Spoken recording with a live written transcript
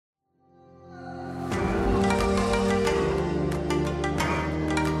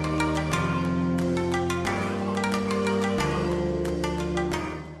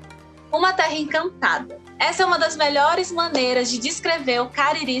Terra Encantada. Essa é uma das melhores maneiras de descrever o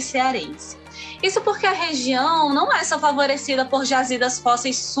Cariri cearense. Isso porque a região não é só favorecida por jazidas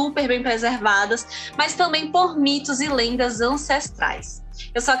fósseis super bem preservadas, mas também por mitos e lendas ancestrais.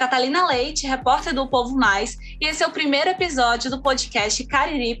 Eu sou a Catalina Leite, repórter do Povo Mais, e esse é o primeiro episódio do podcast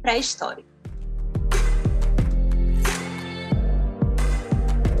Cariri Pré-Histórico.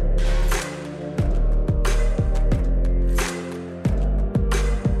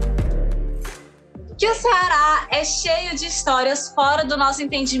 Que o Ceará é cheio de histórias fora do nosso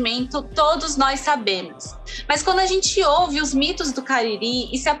entendimento, todos nós sabemos. Mas quando a gente ouve os mitos do Cariri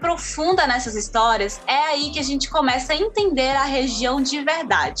e se aprofunda nessas histórias, é aí que a gente começa a entender a região de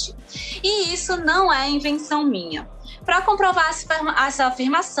verdade. E isso não é invenção minha. Para comprovar essa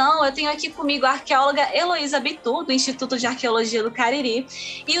afirmação, eu tenho aqui comigo a arqueóloga Heloísa Bitu, do Instituto de Arqueologia do Cariri,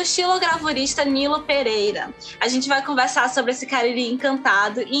 e o xilogravurista Nilo Pereira. A gente vai conversar sobre esse Cariri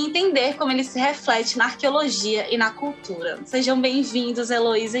encantado e entender como ele se reflete na arqueologia e na cultura. Sejam bem-vindos,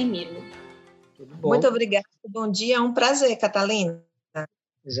 Heloísa e Nilo. Muito obrigada. Bom dia, é um prazer, Catalina.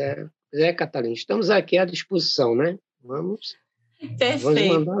 Catalina, estamos aqui à disposição, né? Vamos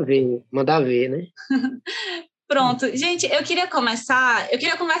mandar ver, né? Pronto, gente, eu queria conversar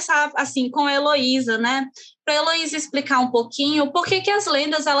assim com a Heloísa, né? Para a Heloísa explicar um pouquinho por que as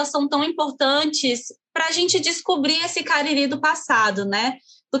lendas elas são tão importantes para a gente descobrir esse Cariri do passado, né?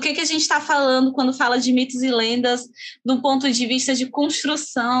 Do que a gente está falando quando fala de mitos e lendas do ponto de vista de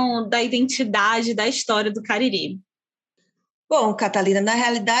construção da identidade, da história do Cariri. Bom, Catalina, na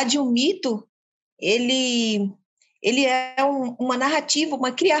realidade o mito, ele é uma narrativa,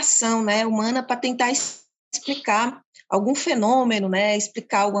 uma criação, né, humana para tentar explicar algum fenômeno, né,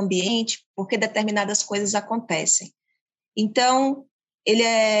 explicar o ambiente, por que determinadas coisas acontecem. Então, ele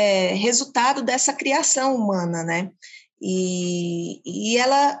é resultado dessa criação humana, né, e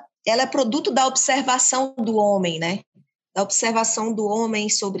ela é produto da observação do homem, né, da observação do homem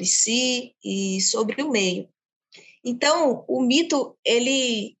sobre si e sobre o meio. Então, o mito,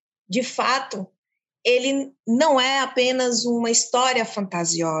 ele, de fato, ele não é apenas uma história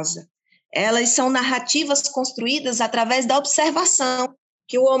fantasiosa. Elas são narrativas construídas através da observação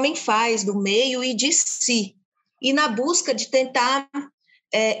que o homem faz do meio e de si. E na busca de tentar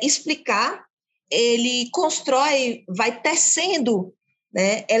explicar, ele constrói, vai tecendo,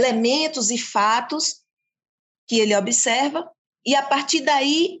 né, elementos e fatos que ele observa, e a partir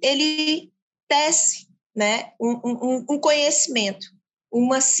daí ele tece, né, um conhecimento,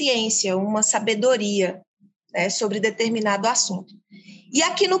 uma ciência, uma sabedoria, né, sobre determinado assunto. E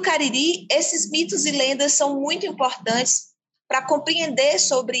aqui no Cariri, esses mitos e lendas são muito importantes para compreender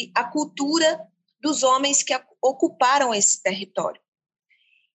sobre a cultura dos homens que ocuparam esse território.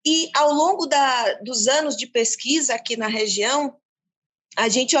 E ao longo dos anos de pesquisa aqui na região, a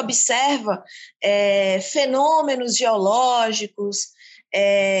gente observa fenômenos geológicos,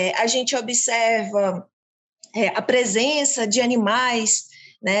 a gente observa a presença de animais,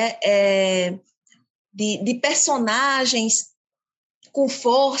 né, de personagens com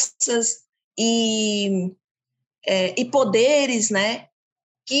forças e poderes, né,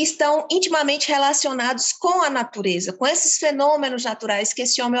 que estão intimamente relacionados com a natureza, com esses fenômenos naturais que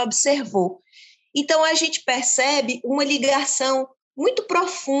esse homem observou. Então, a gente percebe uma ligação muito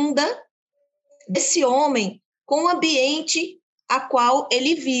profunda desse homem com o ambiente a qual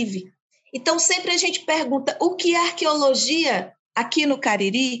ele vive. Então, sempre a gente pergunta o que a arqueologia aqui no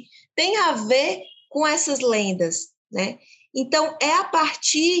Cariri tem a ver com essas lendas, né? Então, é a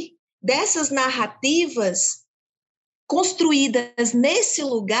partir dessas narrativas construídas nesse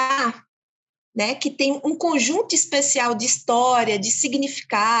lugar, né, que tem um conjunto especial de história, de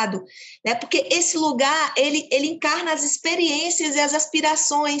significado, né, porque esse lugar, ele encarna as experiências e as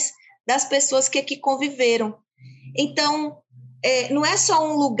aspirações das pessoas que aqui conviveram. Então, não é só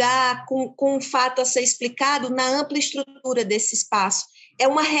um lugar com um fato a ser explicado na ampla estrutura desse espaço, é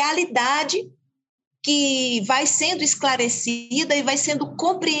uma realidade que vai sendo esclarecida e vai sendo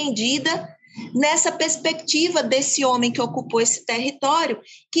compreendida nessa perspectiva desse homem que ocupou esse território,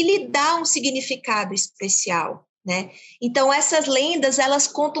 que lhe dá um significado especial, né? Então, essas lendas, elas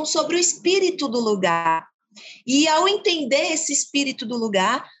contam sobre o espírito do lugar. E, ao entender esse espírito do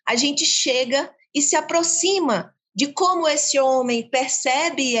lugar, a gente chega e se aproxima de como esse homem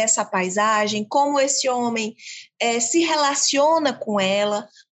percebe essa paisagem, como esse homem se relaciona com ela,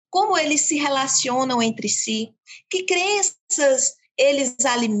 como eles se relacionam entre si, que crenças eles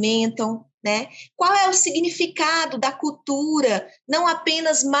alimentam, né? Qual é o significado da cultura, não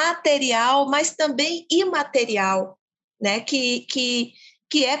apenas material, mas também imaterial, né? Que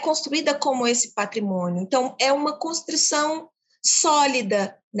é construída como esse patrimônio. Então, é uma construção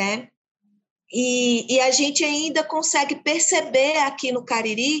sólida, né? E a gente ainda consegue perceber aqui no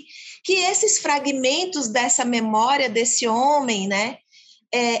Cariri que esses fragmentos dessa memória desse homem, né,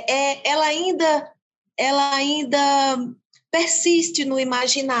 ela ainda persiste no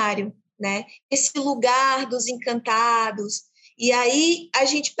imaginário, né? Esse lugar dos encantados. E aí a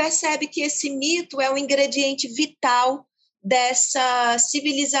gente percebe que esse mito é um ingrediente vital dessa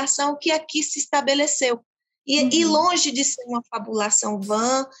civilização que aqui se estabeleceu. E longe de ser uma fabulação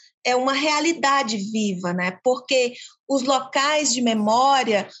vã, é uma realidade viva, né? Porque os locais de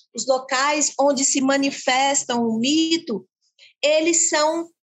memória, os locais onde se manifestam o mito, eles são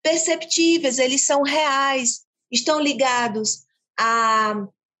perceptíveis, eles são reais, estão ligados à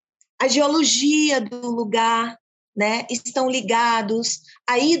geologia do lugar, né? Estão ligados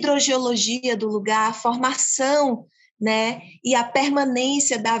à hidrogeologia do lugar, à formação, né? E à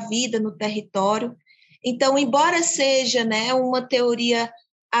permanência da vida no território. Então, embora seja, né, uma teoria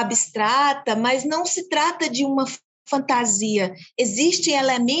abstrata, mas não se trata de uma fantasia. Existem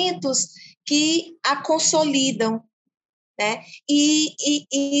elementos que a consolidam, né?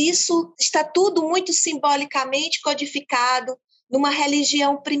 E isso está tudo muito simbolicamente codificado numa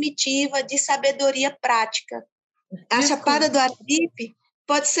religião primitiva de sabedoria prática. A Chapada do Araripe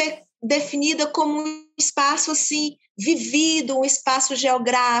pode ser definida como um espaço assim vivido, um espaço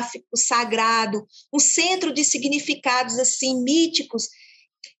geográfico sagrado, um centro de significados assim míticos.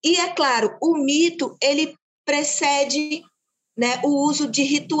 E é claro, o mito ele precede, né, o uso de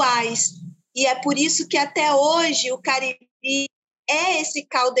rituais. E é por isso que até hoje o Cariri é esse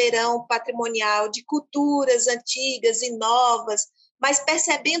caldeirão patrimonial de culturas antigas e novas, mas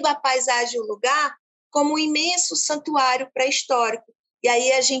percebendo a paisagem e o lugar como um imenso santuário pré-histórico. E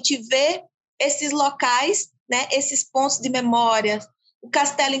aí a gente vê esses locais, né, esses pontos de memória, o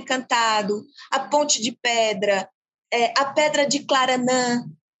Castelo Encantado, a Ponte de Pedra, a Pedra de Claranã,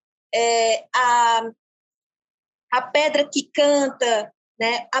 a Pedra que Canta,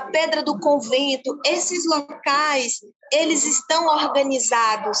 né, a Pedra do Convento. Esses locais, eles estão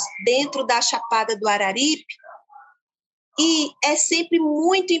organizados dentro da Chapada do Araripe, e é sempre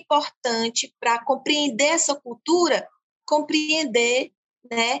muito importante para compreender essa cultura, compreender,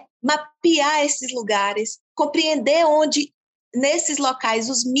 né, mapear esses lugares, compreender onde, nesses locais,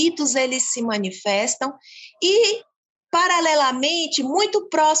 os mitos eles se manifestam e, paralelamente, muito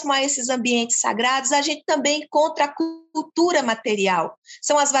próximo a esses ambientes sagrados, a gente também encontra a cultura material.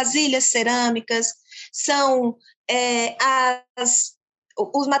 São as vasilhas cerâmicas, são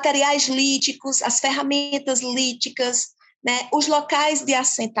os materiais líticos, as ferramentas líticas, né, os locais de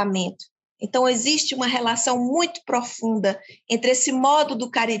assentamento. Então, existe uma relação muito profunda entre esse modo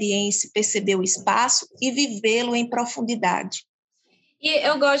do caririense perceber o espaço e vivê-lo em profundidade. E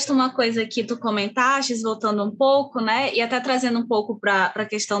eu gosto de uma coisa que tu comentaste, voltando um pouco, né, e até trazendo um pouco para a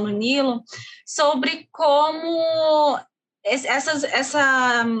questão do Nilo, sobre como esse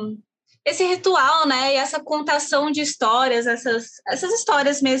ritual, né, e essa contação de histórias, essas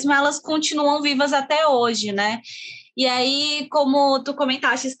histórias mesmo, elas continuam vivas até hoje, né? E aí, como tu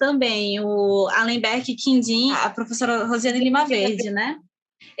comentaste também, o Allenberg Quindim, a professora Rosiane Lima Verde, né?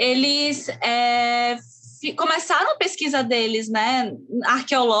 Eles começaram a pesquisa deles, né,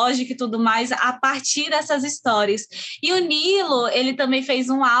 arqueológica e tudo mais, a partir dessas histórias. E o Nilo, ele também fez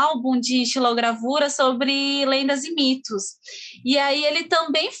um álbum de xilogravura sobre lendas e mitos. E aí ele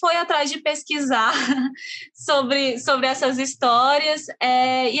também foi atrás de pesquisar sobre essas histórias.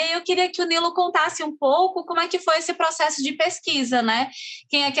 E aí eu queria que o Nilo contasse um pouco como é que foi esse processo de pesquisa, né?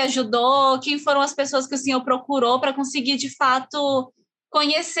 Quem é que ajudou, quem foram as pessoas que o senhor procurou para conseguir, de fato,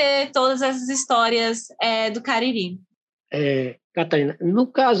 conhecer todas essas histórias do Cariri. Catarina, no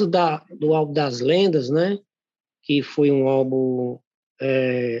caso do álbum das lendas, né, que foi um álbum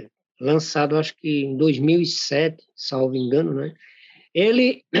lançado, acho que em 2007, salvo engano, né,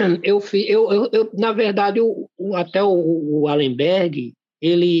 na verdade, até o Allenberg,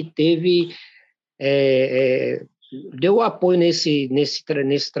 ele teve deu apoio nesse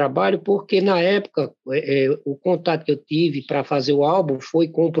trabalho, porque na época o contato que eu tive para fazer o álbum foi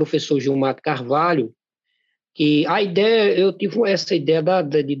com o professor Gilmar Carvalho, que a ideia, eu tive essa ideia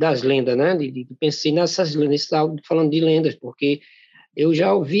das lendas, né? Pensei nesse álbum falando de lendas, porque eu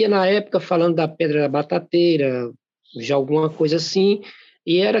já ouvia na época falando da Pedra da Batateira, já alguma coisa assim,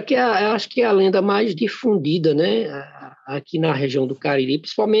 e era acho que é a lenda mais difundida, né? Aqui na região do Cariri,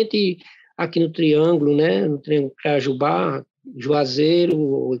 principalmente aqui no Triângulo, né? No Triângulo Crajubá,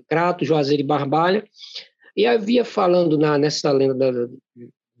 Juazeiro, Crato, Juazeiro e Barbalha. E havia falando nessa lenda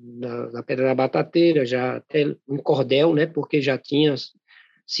da Pedra da Batateira, já até em cordel, né? Porque já tinha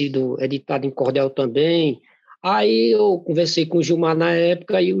sido editado em cordel também, Aí eu conversei com o Gilmar na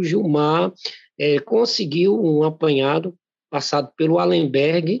época e o Gilmar conseguiu um apanhado passado pelo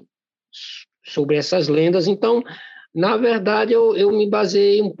Allenberg sobre essas lendas. Então, na verdade, eu me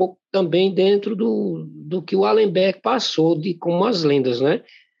baseei um pouco também dentro do que o Allenberg passou de como as lendas, né?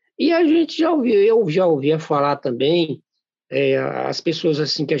 E a gente eu já ouvia falar também, as pessoas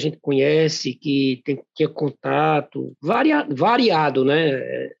assim que a gente conhece, que tinha contato, variado,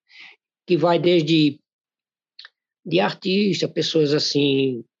 né? Que vai desde de artista, pessoas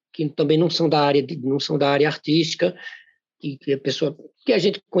assim que também não são da área, não são da área artística, que a pessoa que a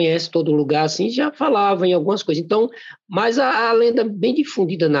gente conhece em todo lugar assim já falava em algumas coisas. Então, mas a lenda bem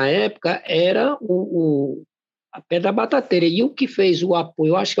difundida na época era a pedra batateira, e o que fez o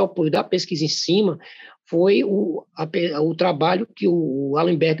apoio, eu acho que é o apoio da pesquisa em cima, foi o trabalho que o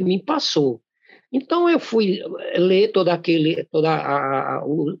Allenberg me passou. Então eu fui ler o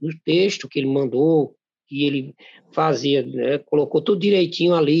texto que ele mandou, que ele fazia, né, colocou tudo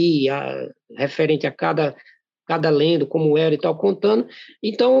direitinho ali, referente a cada lenda, como era e tal, contando.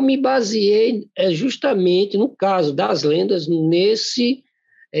 Então, eu me baseei justamente, no caso das lendas, nesse.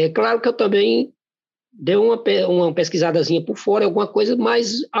 Claro que eu também dei uma pesquisadazinha por fora, alguma coisa,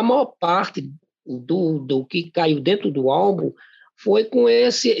 mas a maior parte do que caiu dentro do álbum foi com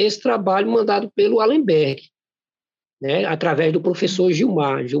esse trabalho mandado pelo Allenberg, né, através do professor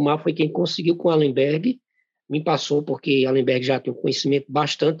Gilmar. Gilmar foi quem conseguiu com Allenberg, me passou, porque Allenberg já tem um conhecimento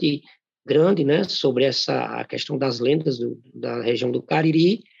bastante grande, né, sobre a questão das lendas da região do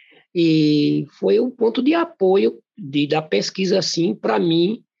Cariri, e foi um ponto de apoio da pesquisa, assim, para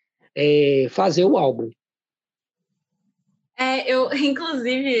mim, fazer o álbum.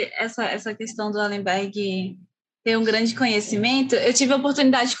 Inclusive, essa questão do Allenberg ter um grande conhecimento, eu tive a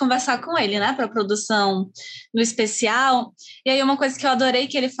oportunidade de conversar com ele, né, para a produção no especial, e aí uma coisa que eu adorei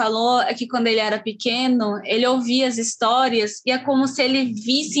que ele falou é que quando ele era pequeno, ele ouvia as histórias e é como se ele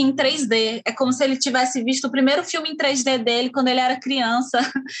visse em 3D, é como se ele tivesse visto o primeiro filme em 3D dele quando ele era criança,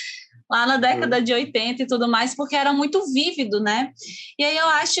 lá na década de 80 e tudo mais, porque era muito vívido, né? E aí eu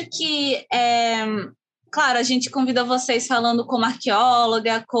acho que claro, a gente convida vocês falando como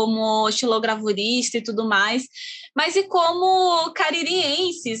arqueóloga, como estilogravurista e tudo mais, mas e como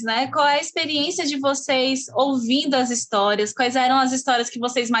caririenses, né? Qual é a experiência de vocês ouvindo as histórias? Quais eram as histórias que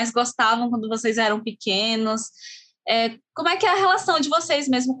vocês mais gostavam quando vocês eram pequenos? Como é que é a relação de vocês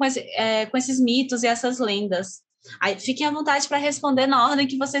mesmo com esses mitos e essas lendas? Aí, fiquem à vontade para responder na ordem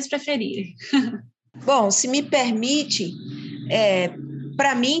que vocês preferirem. Bom, se me permite,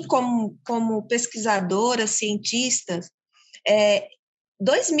 para mim, como pesquisadora, cientista,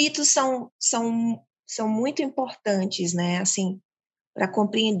 dois mitos são muito importantes, né, assim, para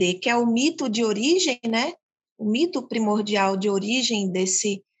compreender, que é o mito de origem, né, o mito primordial de origem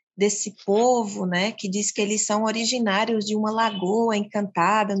desse povo, né, que diz que eles são originários de uma lagoa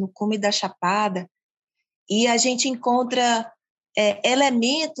encantada no cume da Chapada, e a gente encontra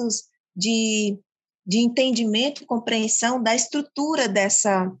elementos de entendimento e compreensão da estrutura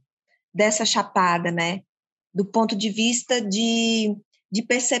dessa chapada, né? Do ponto de vista de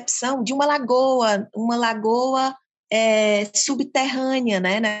percepção de uma lagoa subterrânea,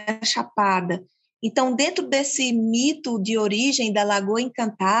 né? Na chapada. Então, dentro desse mito de origem da Lagoa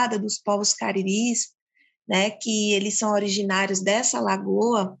Encantada, dos povos cariris, né? Que eles são originários dessa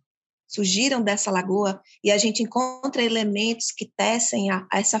lagoa, surgiram dessa lagoa, e a gente encontra elementos que tecem a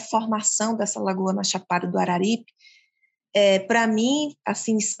essa formação dessa lagoa na Chapada do Araripe. Para mim,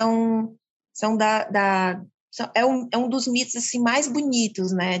 assim, é um dos mitos assim mais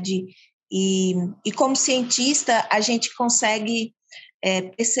bonitos, né? E como cientista a gente consegue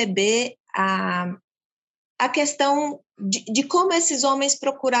perceber a questão de como esses homens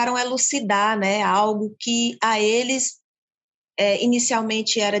procuraram elucidar, né? Algo que a eles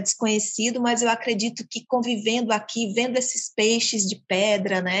inicialmente era desconhecido, mas eu acredito que convivendo aqui, vendo esses peixes de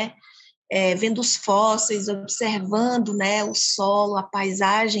pedra, né, vendo os fósseis, observando, né, o solo, a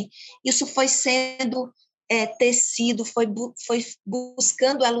paisagem, isso foi sendo tecido, foi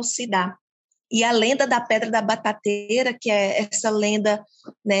buscando elucidar. E a lenda da Pedra da Batateira, que é essa lenda,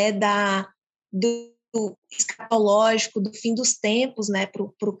 né, do escatológico, do fim dos tempos, né, para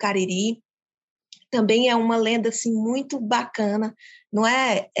o Cariri, também é uma lenda assim muito bacana, não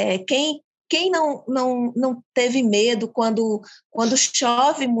é? Quem não teve medo quando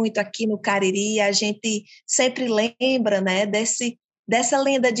chove muito aqui no Cariri, a gente sempre lembra, né, dessa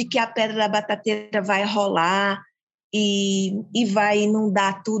lenda de que a Pedra da Batateira vai rolar e vai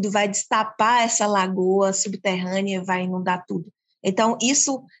inundar tudo, vai destapar essa lagoa subterrânea, vai inundar tudo. Então,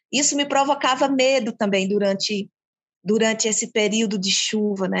 isso me provocava medo também durante esse período de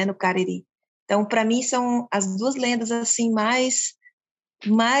chuva, né, no Cariri. Então, para mim, são as duas lendas assim mais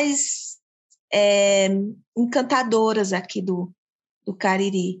encantadoras aqui do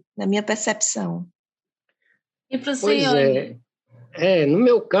Cariri, na minha percepção. E para o Pois senhor? no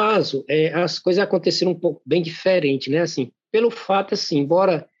meu caso, as coisas aconteceram um pouco bem diferente, né? Assim, pelo fato, assim,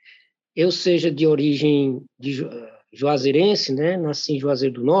 embora eu seja de origem juazeirense, né? Nasci em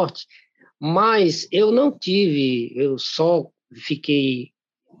Juazeiro do Norte, mas eu só fiquei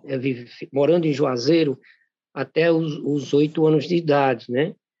morando em Juazeiro até os 8 anos de idade,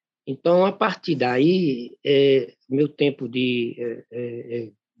 né? Então, a partir daí, meu tempo de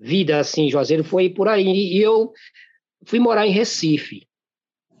vida assim, em Juazeiro foi por aí. E eu fui morar em Recife,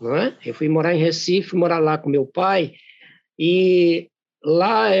 não é? Eu fui morar em Recife, morar lá com meu pai, e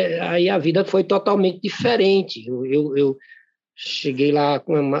lá aí a vida foi totalmente diferente. Eu cheguei lá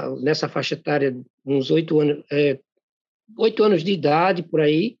nessa faixa etária, uns 8 anos, 8 anos de idade, por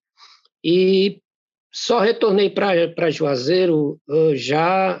aí, e só retornei para Juazeiro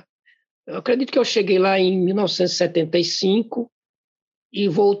eu acredito que eu cheguei lá em 1975 e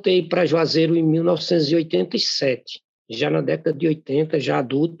voltei para Juazeiro em 1987, já na década de 80, já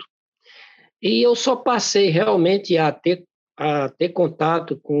adulto. E eu só passei realmente a ter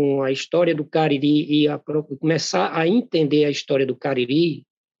contato com a história do Cariri e começar a entender a história do Cariri,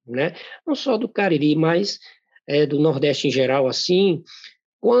 né? Não só do Cariri, mas do Nordeste em geral, assim,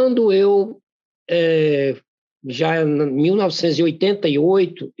 quando eu, já em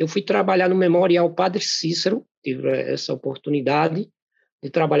 1988, eu fui trabalhar no Memorial Padre Cícero, tive essa oportunidade de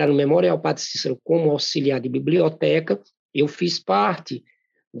trabalhar no Memorial Padre Cícero como auxiliar de biblioteca. Eu fiz parte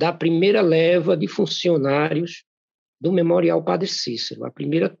da primeira leva de funcionários do Memorial Padre Cícero, a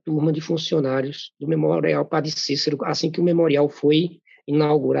primeira turma de funcionários do Memorial Padre Cícero, assim que o memorial foi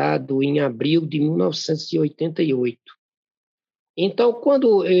inaugurado em abril de 1988. Então,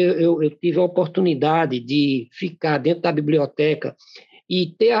 quando eu tive a oportunidade de ficar dentro da biblioteca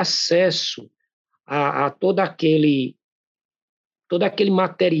e ter acesso a todo aquele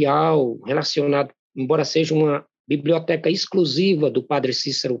material relacionado, embora seja uma biblioteca exclusiva do Padre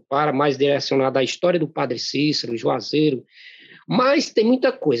Cícero para, mais direcionada à história do Padre Cícero, Juazeiro, mas tem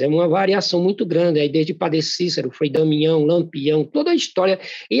muita coisa, é uma variação muito grande, aí desde Padre Cícero, Frei Damião, Lampião, toda a história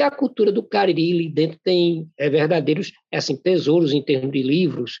e a cultura do Cariri, ali dentro tem verdadeiros assim, tesouros em termos de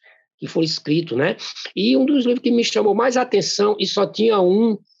livros que foram escritos, né? E um dos livros que me chamou mais atenção, e só tinha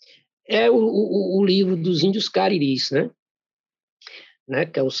um, é o livro dos índios cariris, né,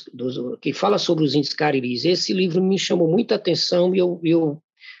 que fala sobre os índios cariris. Esse livro me chamou muita atenção e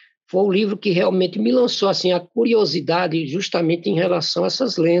foi um livro que realmente me lançou assim a curiosidade justamente em relação a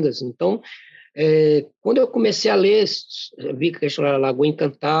essas lendas. Então, quando eu comecei a ler, vi que a história da Lagoa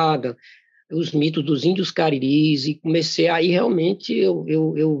Encantada, os mitos dos índios cariris, e comecei aí realmente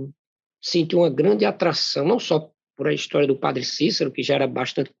eu senti uma grande atração, não só por a história do Padre Cícero, que já era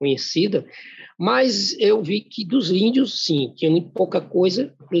bastante conhecida, mas eu vi que dos índios, sim, tinha muito pouca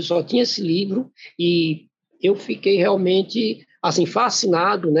coisa, eu só tinha esse livro, e eu fiquei realmente assim,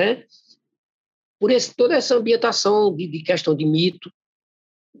 fascinado, né, por toda essa ambientação de questão de mito,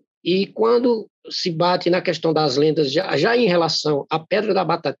 e quando se bate na questão das lendas, já em relação à Pedra da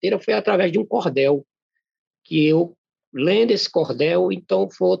Batateira, foi através de um cordel, que eu, lendo esse cordel, então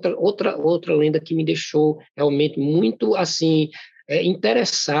foi outra lenda que me deixou realmente muito, assim,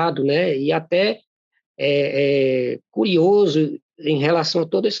 interessado, né, e até curioso em relação a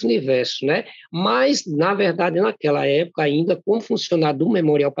todo esse universo, né? Mas, na verdade, naquela época, ainda como funcionário do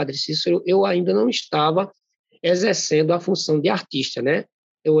Memorial Padre Cícero, eu ainda não estava exercendo a função de artista, né?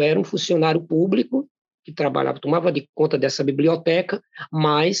 Eu era um funcionário público que trabalhava, tomava de conta dessa biblioteca,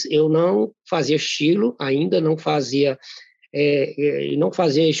 mas eu não fazia estilo, ainda não fazia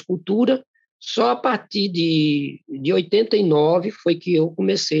escultura. Só a partir de 89 foi que eu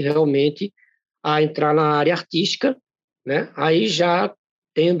comecei realmente a entrar na área artística, né? Aí já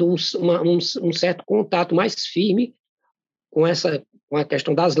tendo um certo contato mais firme com a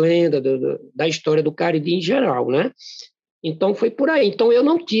questão das lendas, da história do Cariri em geral, né? Então foi por aí. Então eu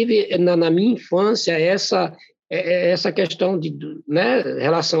não tive na minha infância essa questão né,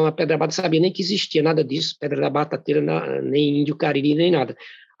 relação à Pedra da Bata, sabia nem que existia nada disso, Pedra da Batateira, nem Índio Cariri, nem nada.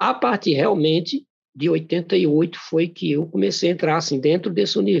 A partir realmente de 88 foi que eu comecei a entrar assim, dentro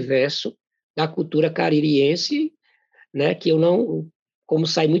desse universo da cultura caririense, né, que eu não, como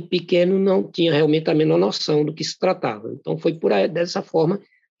saí muito pequeno, não tinha realmente a menor noção do que se tratava. Então foi por aí, dessa forma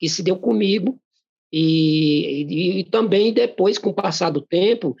que se deu comigo, e também depois, com o passar do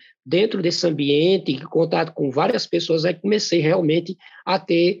tempo, dentro desse ambiente, em contato com várias pessoas, aí comecei realmente a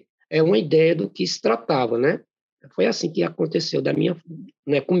ter uma ideia do que se tratava, né? Foi assim que aconteceu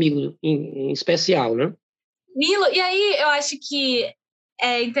né, comigo em especial, né? Nilo, e aí eu acho que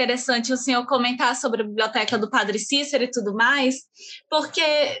é interessante o senhor comentar sobre a biblioteca do Padre Cícero e tudo mais, porque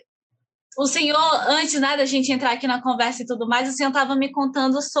o senhor, antes, né, da gente entrar aqui na conversa e tudo mais, o senhor estava me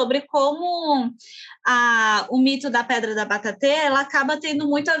contando sobre como o mito da Pedra da Batateira, ela acaba tendo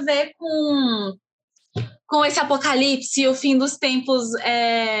muito a ver com esse apocalipse, o fim dos tempos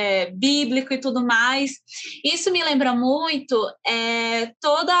bíblico e tudo mais. Isso me lembra muito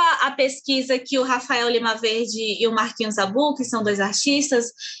toda a pesquisa que o Rafael Lima Verde e o Marquinhos Zabu, que são 2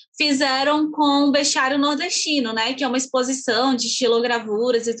 artistas, fizeram com o Bestiário Nordestino, né, que é uma exposição de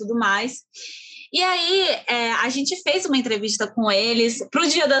estilogravuras e tudo mais. E aí, a gente fez uma entrevista com eles. Para o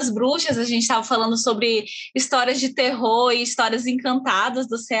Dia das Bruxas, a gente estava falando sobre histórias de terror e histórias encantadas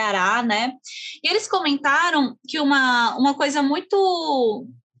do Ceará, né? E eles comentaram que uma coisa muito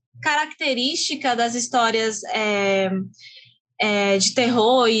característica das histórias de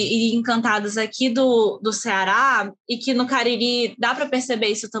terror e encantadas aqui do Ceará, e que no Cariri dá para perceber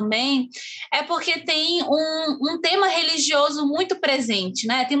isso também, é porque tem um tema religioso muito presente,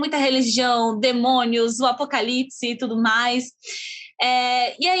 né? Tem muita religião, demônios, o apocalipse e tudo mais.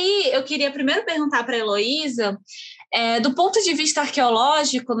 E aí eu queria primeiro perguntar para a Heloísa, do ponto de vista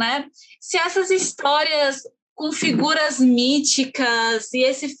arqueológico, né, se essas histórias com figuras míticas e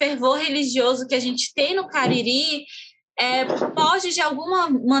esse fervor religioso que a gente tem no Cariri pode, de alguma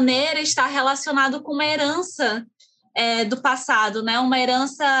maneira, estar relacionado com uma herança do passado, né? Uma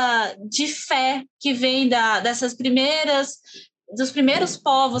herança de fé que vem dos primeiros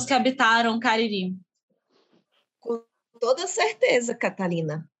povos que habitaram Cariri. Com toda certeza,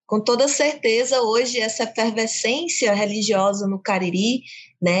 Catalina. Com toda certeza, hoje, essa efervescência religiosa no Cariri,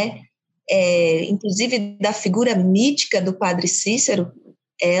 né, inclusive da figura mítica do Padre Cícero,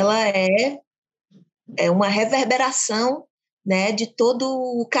 ela é uma reverberação, né, de todo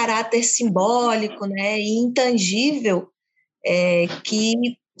o caráter simbólico, né, e intangível que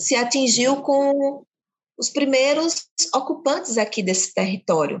se atingiu com os primeiros ocupantes aqui desse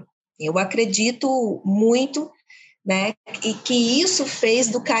território. Eu acredito muito, né, e que isso fez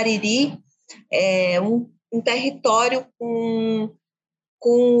do Cariri um território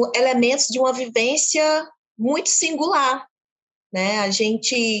com elementos de uma vivência muito singular, né? A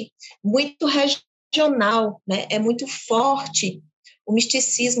gente muito regional, né? É muito forte. O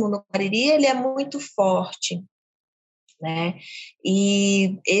misticismo no Cariri, ele é muito forte, né?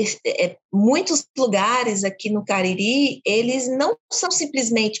 E muitos lugares aqui no Cariri, eles não são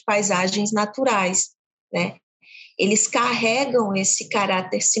simplesmente paisagens naturais, né? Eles carregam esse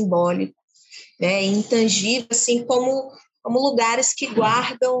caráter simbólico, né? Intangível, assim, como lugares que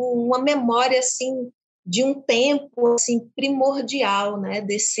guardam uma memória, assim, de um tempo, assim, primordial, né?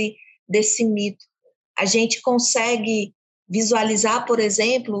 Desse mito. A gente consegue visualizar, por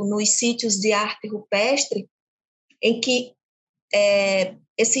exemplo, nos sítios de arte rupestre, em que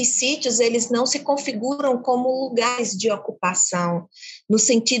esses sítios eles não se configuram como lugares de ocupação, no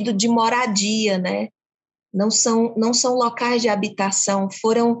sentido de moradia, né? Não são locais de habitação,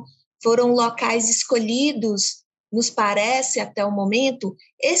 foram locais escolhidos, nos parece até o momento,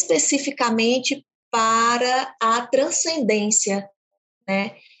 especificamente para a transcendência,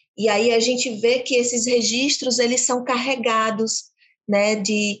 né? E aí a gente vê que esses registros eles são carregados, né,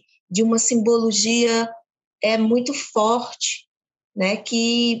 de uma simbologia muito forte, né,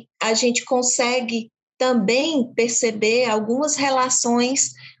 que a gente consegue também perceber algumas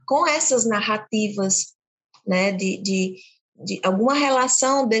relações com essas narrativas, né, de alguma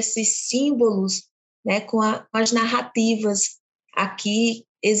relação desses símbolos, né, com as narrativas aqui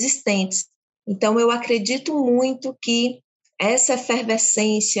existentes. Então, eu acredito muito que essa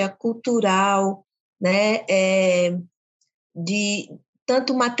efervescência cultural, né, de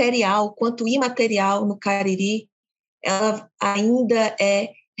tanto material quanto imaterial no Cariri, ela ainda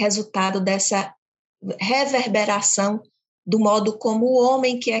é resultado dessa reverberação do modo como o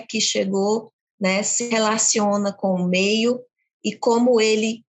homem que aqui chegou, né, se relaciona com o meio e como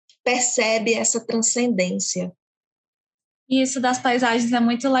ele percebe essa transcendência. Isso das paisagens é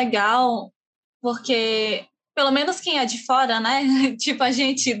muito legal, porque pelo menos quem é de fora, né? Tipo a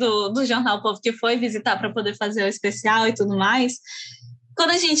gente do Jornal Povo que foi visitar para poder fazer o especial e tudo mais.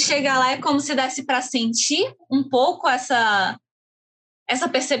 Quando a gente chega lá, é como se desse para sentir um pouco essa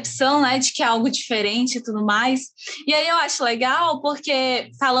percepção, né, de que é algo diferente e tudo mais. E aí eu acho legal, porque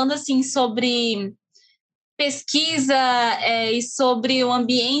falando assim sobre pesquisa e sobre o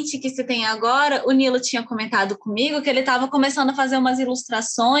ambiente que se tem agora, o Nilo tinha comentado comigo que ele estava começando a fazer umas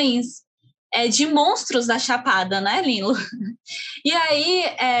ilustrações de monstros da Chapada, né, Lino? E aí,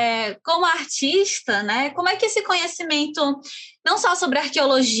 como artista, né, como é que esse conhecimento, não só sobre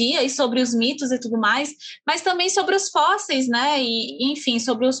arqueologia e sobre os mitos e tudo mais, mas também sobre os fósseis, né, e enfim,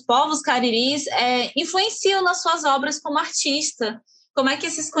 sobre os povos cariris, influenciam nas suas obras como artista? Como é que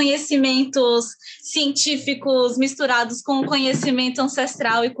esses conhecimentos científicos misturados com o conhecimento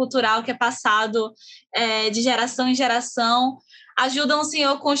ancestral e cultural que é passado de geração em geração ajudam o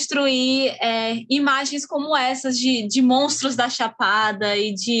senhor a construir imagens como essas de monstros da Chapada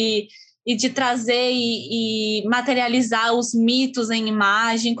e de trazer e materializar os mitos em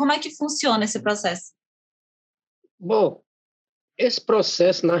imagem? Como é que funciona esse processo? Bom, esse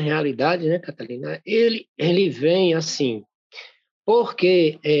processo, na realidade, né, Catalina, ele vem assim,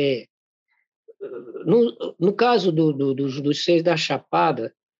 porque no caso dos Seis da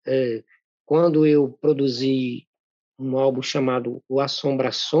Chapada, quando eu produzi um álbum chamado O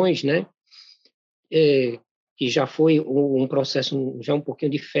Assombrações, né, que já foi um processo já um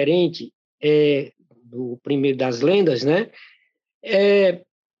pouquinho diferente do primeiro das lendas, né,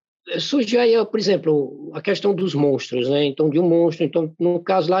 surgiu aí, por exemplo, a questão dos monstros, né, então de um monstro, então no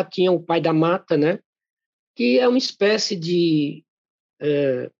caso lá tinha o Pai da Mata, né, que é uma espécie de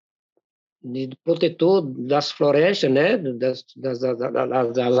protetor das florestas, né,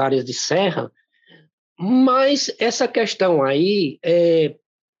 das áreas de serra, mas essa questão aí,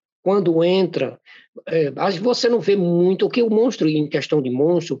 quando entra, acho que você não vê muito, o que o monstro, em questão de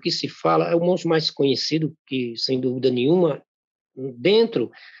monstro, o que se fala, é o monstro mais conhecido, que sem dúvida nenhuma, dentro,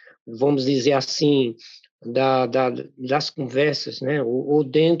 vamos dizer assim, das conversas, né, ou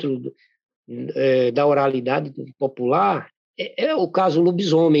dentro da oralidade popular, é o caso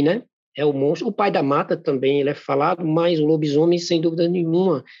lobisomem, né? É o monstro. O Pai da Mata também ele é falado, mas o lobisomem, sem dúvida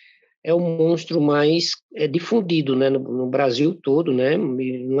nenhuma, é o monstro mais difundido, né, no Brasil todo, né?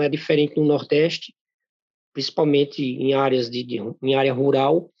 Não é diferente no Nordeste, principalmente em áreas em área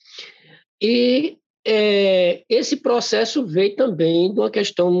rural. E esse processo veio também de uma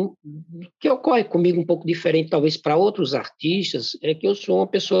questão que ocorre comigo um pouco diferente, talvez para outros artistas, é que eu sou uma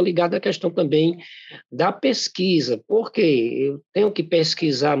pessoa ligada à questão também da pesquisa, porque eu tenho que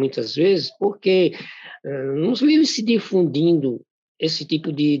pesquisar muitas vezes, porque não vive se difundindo esse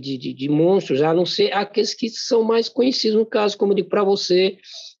tipo de monstros, a não ser aqueles que são mais conhecidos, no caso, como eu digo para você,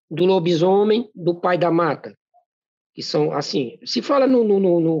 do lobisomem, do Pai da Mata, que são, assim, se fala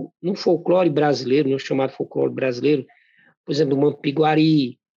no folclore brasileiro, no chamado folclore brasileiro, por exemplo, do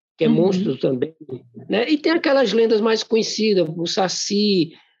Mampiguari, que é monstro também, né? E tem aquelas lendas mais conhecidas, o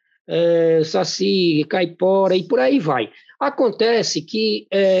Saci, Caipora, e por aí vai. Acontece que,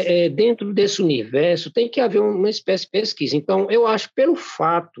 dentro desse universo, tem que haver uma espécie de pesquisa. Então, eu acho, pelo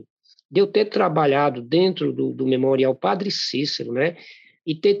fato de eu ter trabalhado dentro do Memorial Padre Cícero, né,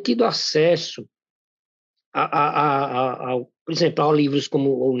 e ter tido acesso por exemplo, a livros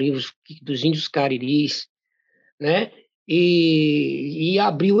como livros dos índios cariris, né? E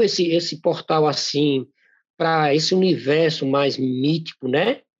abriu esse portal assim para esse universo mais mítico,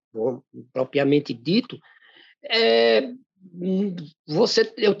 né? Propriamente dito, é,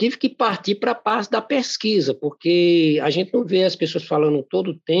 eu tive que partir para a parte da pesquisa, porque a gente não vê as pessoas falando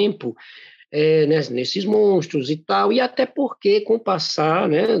todo o tempo nesses monstros e tal, e até porque, com o passar,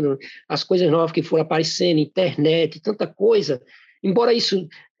 né, as coisas novas que foram aparecendo, internet, tanta coisa, embora isso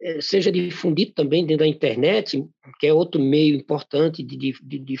seja difundido também dentro da internet, que é outro meio importante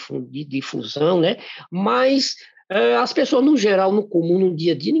de difusão, né, mas as pessoas, no geral, no comum, no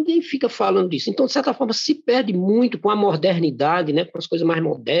dia a dia, ninguém fica falando disso. Então, de certa forma, se perde muito com a modernidade, né, com as coisas mais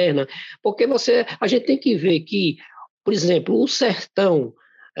modernas, porque a gente tem que ver que, por exemplo, o sertão,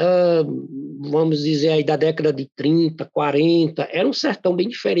 vamos dizer aí da década de 30, 40, era um sertão bem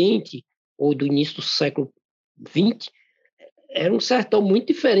diferente, ou do início do século 20, era um sertão muito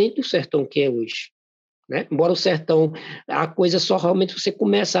diferente do sertão que é hoje. Né? Embora o sertão, a coisa só realmente você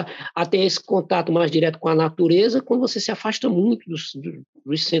começa a ter esse contato mais direto com a natureza quando você se afasta muito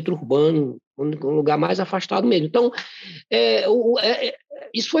do centro urbano, um lugar mais afastado mesmo. Então,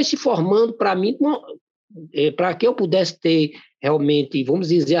 isso foi se formando para mim, para que eu pudesse ter realmente, vamos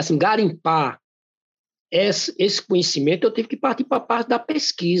dizer assim, garimpar esse conhecimento, eu tive que partir para a parte da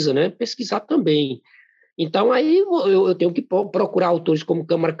pesquisa, né? Pesquisar também. Então, aí eu tenho que procurar autores como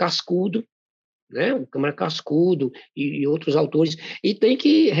Câmara Cascudo, né? O Câmara Cascudo e outros autores, e tem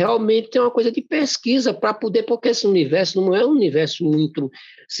que realmente ter uma coisa de pesquisa para poder, porque esse universo não é um universo muito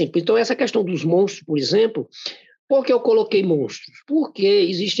simples. Então, essa questão dos monstros, por exemplo, por que eu coloquei monstros? Porque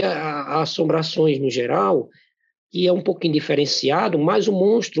existem assombrações no geral, que é um pouquinho diferenciado, mas o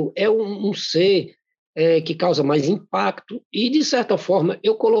monstro é um ser que causa mais impacto, e, de certa forma,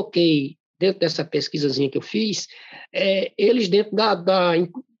 eu coloquei dentro dessa pesquisazinha que eu fiz, eles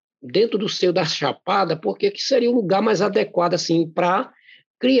dentro do seio da Chapada, porque que seria o lugar mais adequado assim para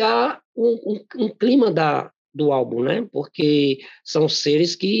criar um clima do álbum, né? Porque são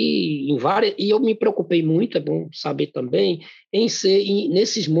seres que em várias, e eu me preocupei muito, é bom saber também,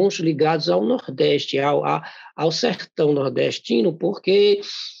 nesses monstros ligados ao Nordeste, ao sertão nordestino, porque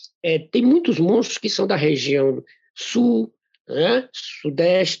tem muitos monstros que são da região sul, né?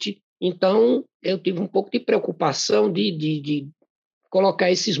 Sudeste. Então eu tive um pouco de preocupação de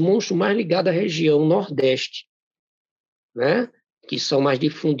colocar esses monstros mais ligados à região Nordeste, né? Que são mais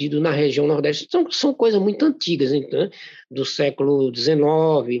difundidos na região Nordeste. São coisas muito antigas, então, do século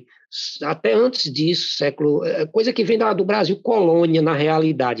XIX, até antes disso, coisa que vem do Brasil colônia, na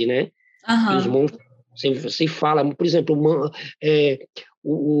realidade, né? Que os monstros, se fala, por exemplo,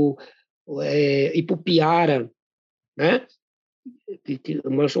 Ipupiara, né?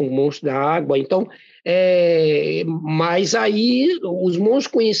 Um monstro da água. Então, mas aí os monstros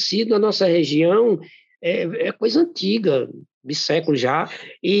conhecidos na nossa região é coisa antiga, de séculos já,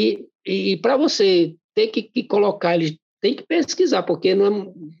 e para você ter que colocar eles, tem que pesquisar, porque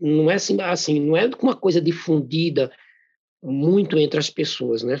não é assim, não é uma coisa difundida muito entre as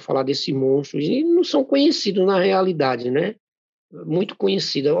pessoas, né? Falar desses monstros, e não são conhecidos na realidade, né? Muito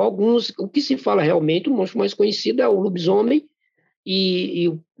conhecidos. Alguns, o que se fala realmente, o monstro mais conhecido é o lobisomem, e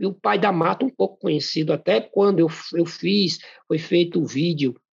o pai da mata, um pouco conhecido, até quando foi feito o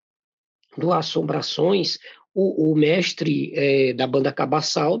vídeo do Assombrações, o mestre da banda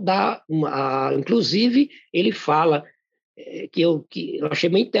Cabassal inclusive, ele fala que eu achei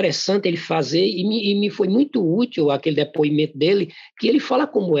muito interessante ele fazer, e me foi muito útil aquele depoimento dele, que ele fala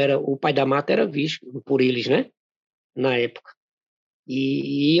como era, o pai da mata era visto por eles, né, na época.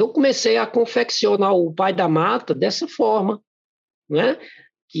 E eu comecei a confeccionar o pai da mata dessa forma, né?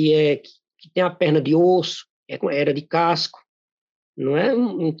 Que tem a perna de osso, era de casco, não é?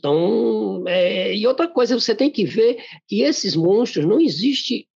 Então, e outra coisa, você tem que ver que esses monstros não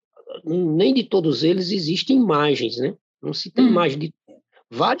existem, nem de todos eles existem imagens, né? Não se tem imagem de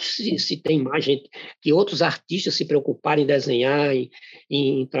vários, se tem imagem que outros artistas se preocuparem em desenhar,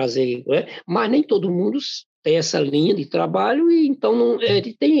 em trazer, né? Mas nem todo mundo tem essa linha de trabalho, e então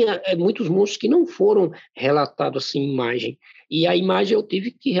tem muitos monstros que não foram relatados assim em imagem. E a imagem eu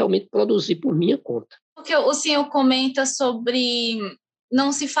tive que realmente produzir por minha conta. Porque o senhor comenta sobre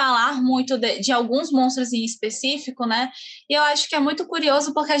não se falar muito de alguns monstros em específico, né? E eu acho que é muito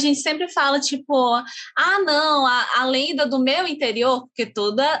curioso, porque a gente sempre fala, tipo, não, a lenda do meu interior, porque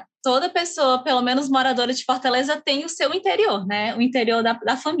toda pessoa, pelo menos moradora de Fortaleza, tem o seu interior, né? O interior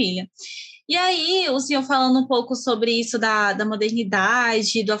da família. E aí, o senhor falando um pouco sobre isso da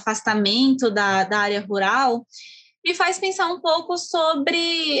modernidade, do afastamento da área rural, me faz pensar um pouco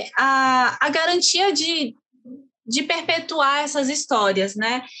sobre a garantia de perpetuar essas histórias,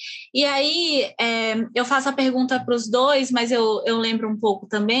 né? E aí, eu faço a pergunta para os dois, mas eu lembro um pouco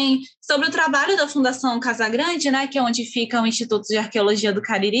também sobre o trabalho da Fundação Casagrande, né, que é onde fica o Instituto de Arqueologia do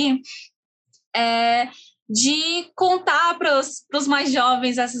Cariri, de contar para os mais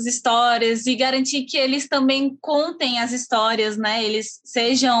jovens essas histórias e garantir que eles também contem as histórias, né? Eles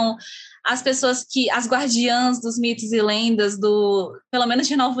sejam as pessoas as guardiãs dos mitos e lendas pelo menos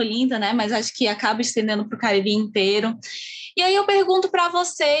de Nova Olinda, né? Mas acho que acaba estendendo para o Cariri inteiro. E aí eu pergunto para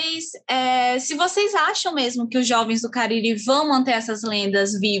vocês se vocês acham mesmo que os jovens do Cariri vão manter essas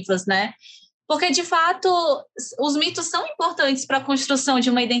lendas vivas, né? Porque, de fato, os mitos são importantes para a construção de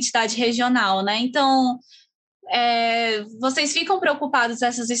uma identidade regional, né? Então, vocês ficam preocupados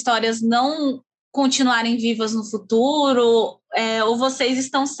essas histórias não continuarem vivas no futuro, ou vocês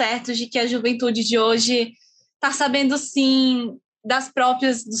estão certos de que a juventude de hoje está sabendo, sim,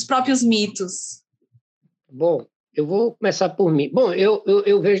 dos próprios mitos? Bom, eu vou começar por mim. Bom,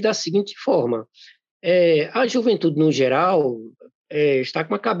 eu vejo da seguinte forma. A juventude, no geral, está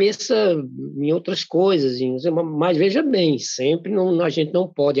com a cabeça em outras coisas, mas veja bem, sempre a gente não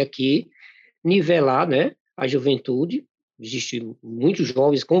pode aqui nivelar, né, a juventude. Existem muitos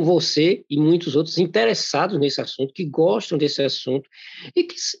jovens como você e muitos outros interessados nesse assunto, que gostam desse assunto, e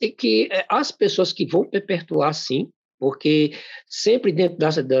que as pessoas que vão perpetuar, sim, porque sempre dentro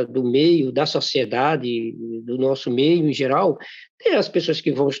do meio, da sociedade, do nosso meio em geral, tem as pessoas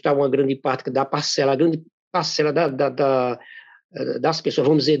que vão estar uma grande parte da parcela, a grande parcela das pessoas,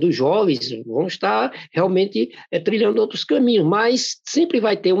 vamos dizer, dos jovens, vão estar realmente trilhando outros caminhos, mas sempre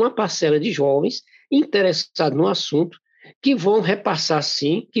vai ter uma parcela de jovens interessados no assunto, que vão repassar,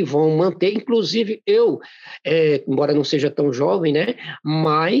 sim, que vão manter, inclusive eu, embora não seja tão jovem, né,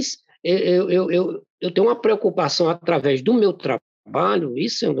 mas eu tenho uma preocupação através do meu trabalho, trabalho,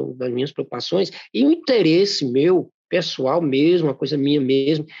 isso é uma das minhas preocupações, e o interesse meu, pessoal mesmo, uma coisa minha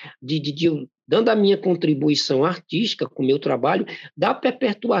mesmo, dando a minha contribuição artística com o meu trabalho, da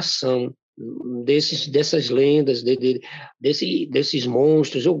perpetuação dessas lendas, desses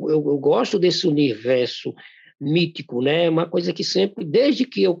monstros. Eu gosto desse universo mítico, né? Uma coisa que sempre, desde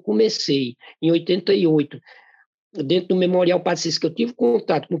que eu comecei, em 88, dentro do Memorial Padre Cícero, que eu tive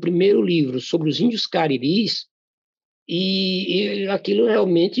contato com o primeiro livro sobre os índios cariris, e aquilo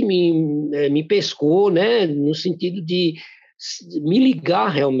realmente me pescou, né? No sentido de me ligar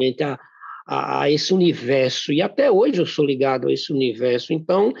realmente a esse universo, e até hoje eu sou ligado a esse universo.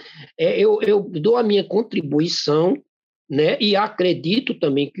 Então, eu dou a minha contribuição, né? E acredito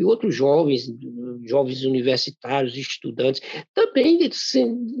também que outros jovens universitários, estudantes, também,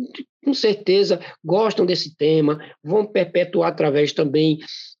 com certeza, gostam desse tema, vão perpetuar através também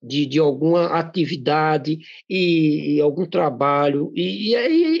de alguma atividade e algum trabalho,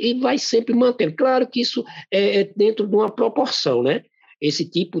 e vai sempre mantendo. Claro que isso é dentro de uma proporção, né? Esse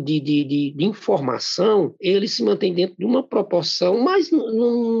tipo de informação, ele se mantém dentro de uma proporção, mas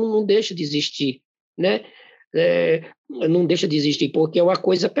não deixa de existir, né? Não deixa de existir, porque é uma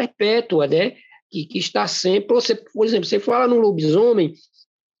coisa perpétua, né? Que está sempre... por exemplo, você fala no lobisomem,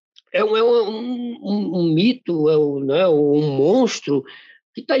 é um mito, né, um monstro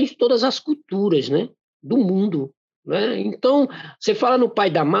que está em todas as culturas, né, do mundo, né? Então, você fala no pai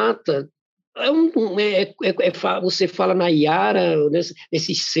da mata, você fala na Iara,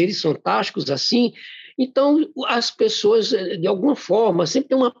 nesses seres fantásticos assim. Então, as pessoas, de alguma forma, sempre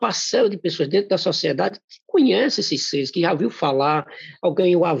tem uma parcela de pessoas dentro da sociedade que conhece esses seres, que já viu falar,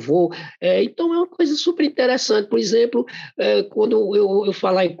 alguém, o avô. Então, é uma coisa super interessante. Por exemplo, quando eu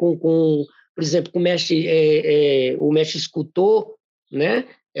falar por exemplo, com o mestre escultor, né?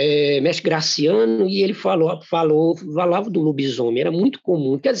 Mestre Graciano, e ele falava do lobisomem, era muito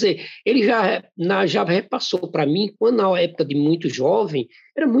comum. Quer dizer, ele já repassou para mim, quando na época de muito jovem,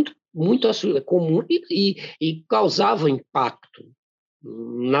 era muito comum e causava impacto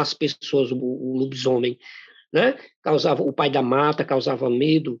nas pessoas, o lobisomem, né? Causava, o pai da mata causava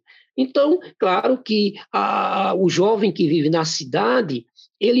medo. Então, claro que o jovem que vive na cidade,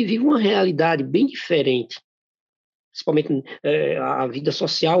 ele vive uma realidade bem diferente, principalmente a vida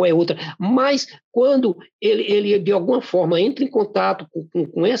social é outra, mas quando ele de alguma forma entra em contato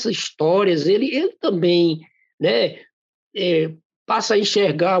com essas histórias, ele também, né, passa a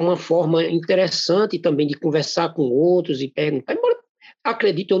enxergar uma forma interessante também de conversar com outros e perguntar, embora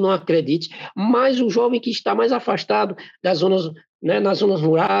acredite ou não acredite, mas o jovem que está mais afastado das zonas, né, nas zonas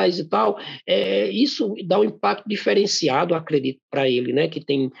rurais e tal, isso dá um impacto diferenciado, acredito, para ele, né, que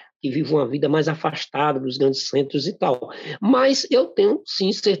vive uma vida mais afastada dos grandes centros e tal. Mas eu tenho,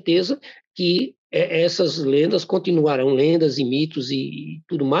 sim, certeza que essas lendas continuarão, lendas e mitos e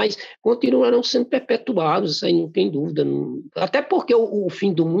tudo mais, continuarão sendo perpetuados, isso aí não tem dúvida. Não. Até porque o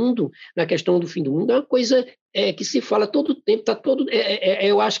fim do mundo, na questão do fim do mundo, é uma coisa que se fala todo o tempo,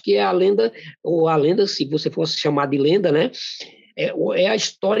 eu acho que é a lenda, ou a lenda, se você fosse chamar de lenda, né? É a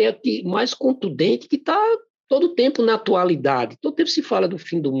história mais contundente que está todo o tempo na atualidade. Todo tempo se fala do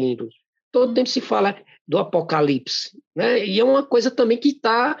fim do mundo, todo tempo se fala do apocalipse, né? E é uma coisa também que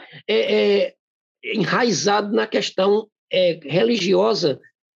está enraizado na questão religiosa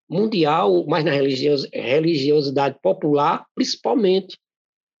mundial, mas na religiosidade popular, principalmente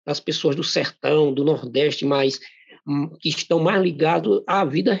das pessoas do sertão, do Nordeste, que estão mais ligados à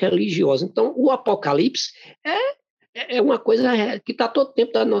vida religiosa. Então, o apocalipse é uma coisa que está todo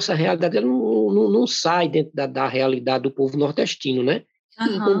tempo da nossa realidade, ela não sai dentro da realidade do povo nordestino, né?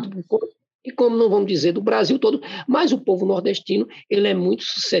 Uhum. E como não vamos dizer do Brasil todo, mas o povo nordestino ele é muito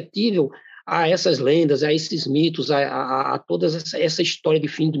suscetível a essas lendas, a esses mitos, a toda essa história de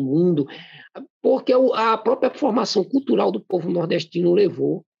fim do mundo, porque a própria formação cultural do povo nordestino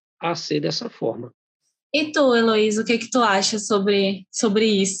levou a ser dessa forma. E tu, Heloísa, o que tu acha sobre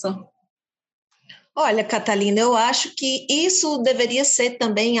isso? Olha, Catalina, eu acho que isso deveria ser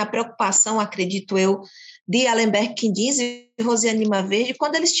também a preocupação, acredito eu, de Allenberg Quindins e Rosiane Lima Verde,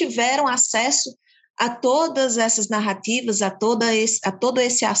 quando eles tiveram acesso a todas essas narrativas, a todo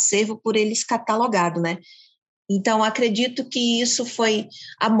esse acervo por eles catalogado, né? Então, acredito que isso foi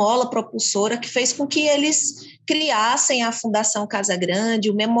a mola propulsora que fez com que eles criassem a Fundação Casa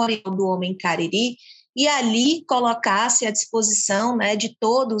Grande, o Memorial do Homem Cariri, e ali colocasse à disposição, né, de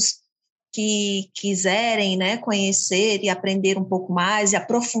todos que quiserem, né, conhecer e aprender um pouco mais, e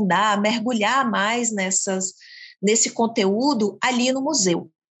aprofundar, mergulhar mais nesse conteúdo ali no museu.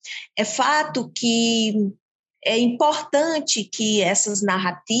 É fato que é importante que essas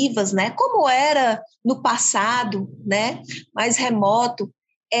narrativas, né, como era no passado, né, mais remoto,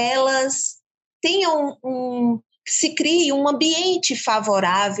 elas tenham se crie um ambiente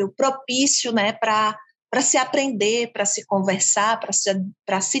favorável, propício, né, para se aprender, para se conversar,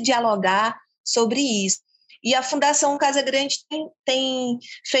 para se dialogar sobre isso. E a Fundação Casa Grande tem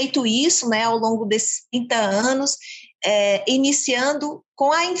feito isso, né, ao longo desses 30 anos, iniciando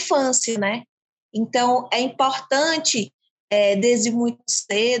com a infância, né? Então, é importante, desde muito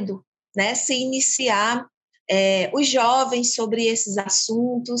cedo, né, se iniciar os jovens sobre esses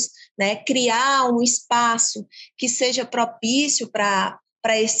assuntos, né, criar um espaço que seja propício para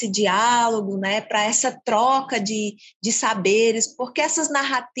esse diálogo, né, para essa troca de saberes, porque essas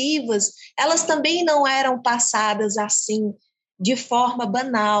narrativas, elas também não eram passadas assim, de forma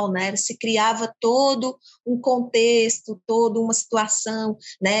banal, né? Se criava todo um contexto, toda uma situação,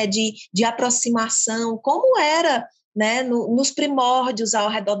 né, de aproximação, como era, né, nos primórdios ao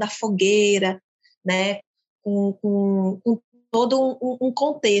redor da fogueira, né, com todo um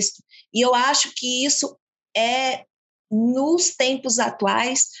contexto. E eu acho que isso é, nos tempos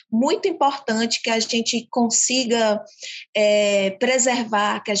atuais, muito importante que a gente consiga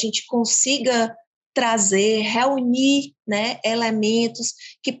preservar, que a gente consiga trazer, reunir, né, elementos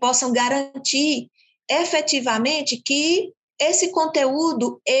que possam garantir efetivamente que esse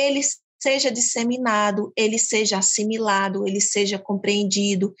conteúdo ele seja disseminado, ele seja assimilado, ele seja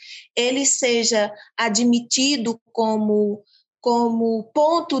compreendido, ele seja admitido como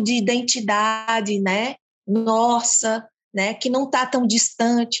ponto de identidade, né, nossa, né, que não está tão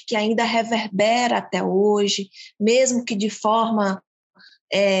distante, que ainda reverbera até hoje, mesmo que de forma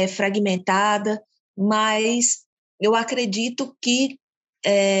fragmentada, mas eu acredito que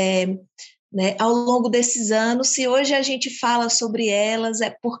né, ao longo desses anos, se hoje a gente fala sobre elas,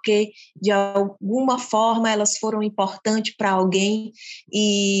 é porque, de alguma forma, elas foram importantes para alguém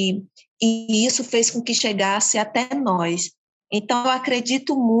e isso fez com que chegasse até nós. Então, eu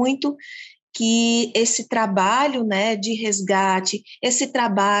acredito muito que esse trabalho, né, de resgate, esse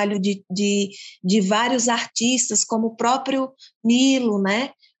trabalho de vários artistas, como o próprio Nilo,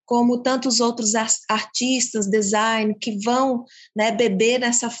 né, como tantos outros artistas, design, que vão, né, beber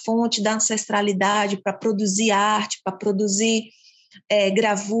nessa fonte da ancestralidade para produzir arte, para produzir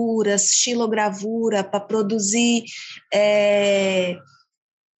gravuras, xilogravura, para produzir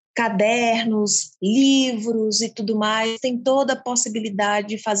cadernos, livros e tudo mais, tem toda a possibilidade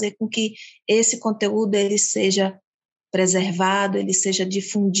de fazer com que esse conteúdo ele seja preservado, ele seja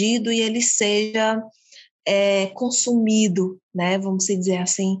difundido e ele seja consumido, né, vamos dizer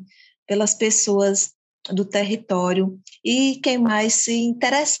assim, pelas pessoas do território e quem mais se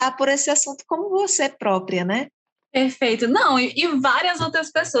interessar por esse assunto como você própria, né? Perfeito. Não, e várias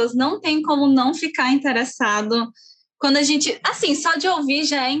outras pessoas. Não tem como não ficar interessado quando a gente, assim, só de ouvir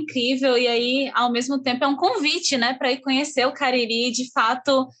já é incrível, e aí, ao mesmo tempo, é um convite, né, para ir conhecer o Cariri, de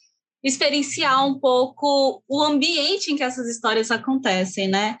fato, experienciar um pouco o ambiente em que essas histórias acontecem,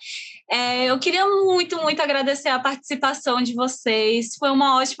 né? Eu queria muito, muito agradecer a participação de vocês, foi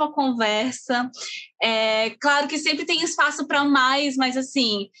uma ótima conversa. Claro que sempre tem espaço para mais, mas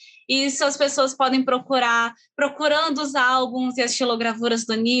assim, isso as pessoas podem procurar, procurando os álbuns e as xilogravuras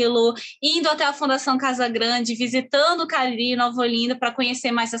do Nilo, indo até a Fundação Casa Grande, visitando o Cariri, Nova Olinda, para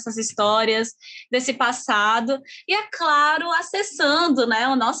conhecer mais essas histórias desse passado. E, é claro, acessando, né,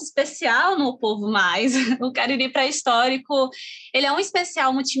 o nosso especial no Povo Mais, o Cariri Pré-Histórico. Ele é um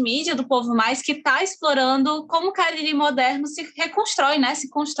especial multimídia do Povo Mais que está explorando como o Cariri moderno se reconstrói, né, se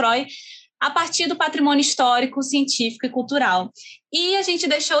constrói a partir do patrimônio histórico, científico e cultural. E a gente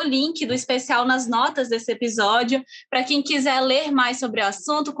deixou o link do especial nas notas desse episódio, para quem quiser ler mais sobre o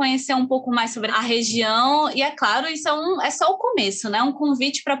assunto, conhecer um pouco mais sobre a região. E, é claro, isso é só o começo, né? Um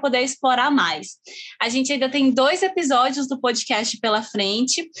convite para poder explorar mais. A gente ainda tem 2 episódios do podcast pela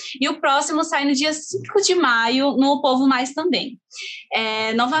frente, e o próximo sai no dia 5 de maio, no O Povo Mais também.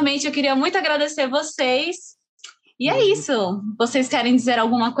 Novamente, eu queria muito agradecer vocês. E é isso. Vocês querem dizer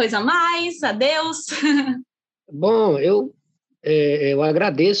alguma coisa a mais? Adeus? Bom, eu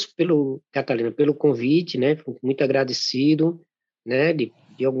agradeço, Catalina, pelo convite, né? Fico muito agradecido, né? De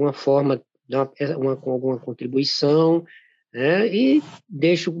alguma forma, com alguma contribuição, né? E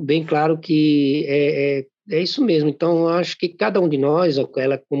deixo bem claro que é isso mesmo. Então, eu acho que cada um de nós,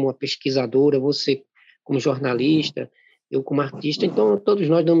 ela como uma pesquisadora, você como jornalista, eu como artista, então todos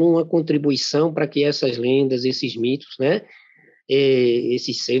nós damos uma contribuição para que essas lendas, esses mitos, né?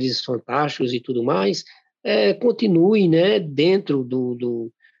 Esses seres fantásticos e tudo mais, continue, né, dentro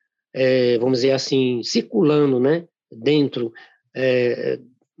vamos dizer assim, circulando, né, dentro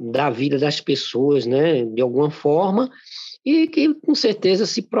da vida das pessoas, né, de alguma forma, e que com certeza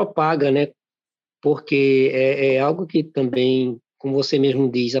se propaga, né, porque é algo que também, como você mesmo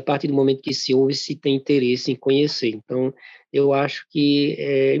diz, a partir do momento que se ouve, se tem interesse em conhecer. Então, eu acho que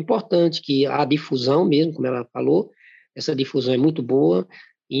é importante que a difusão mesmo, como ela falou, essa difusão é muito boa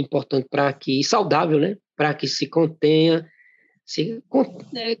e importante para que, saudável, né, para que se contenha,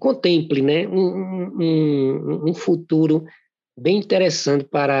 contemple, né, um futuro bem interessante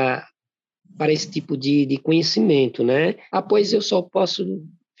para esse tipo de conhecimento, né? Pois eu só posso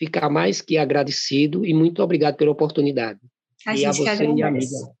ficar mais que agradecido e muito obrigado pela oportunidade. A E a gente que você e a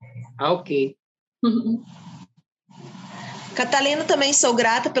agradece. amiga. Ok. Catalina, também sou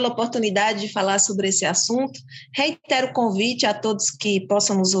grata pela oportunidade de falar sobre esse assunto. Reitero o convite a todos que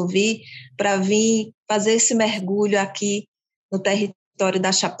possam nos ouvir para vir fazer esse mergulho aqui no território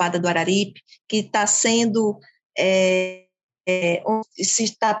da Chapada do Araripe, que está sendo, se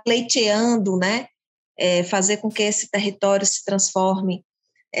está pleiteando, né? Fazer com que esse território se transforme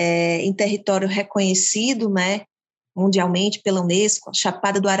em território reconhecido, né? Mundialmente pela Unesco. A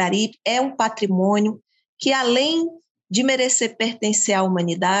Chapada do Araripe é um patrimônio que, além de merecer pertencer à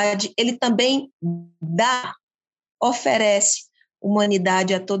humanidade, ele também oferece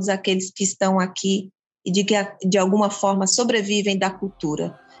humanidade a todos aqueles que estão aqui e de alguma forma sobrevivem da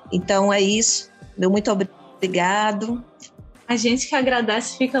cultura. Então é isso, meu muito obrigado. A gente que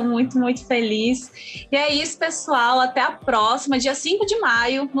agradece, fica muito, muito feliz. E é isso, pessoal, até a próxima, dia 5 de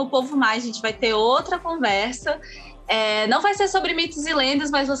maio, no Povo Mais, a gente vai ter outra conversa. Não vai ser sobre mitos e lendas,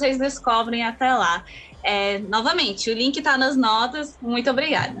 mas vocês descobrem até lá. Novamente, o link está nas notas. Muito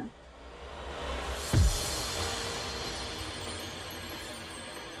obrigada.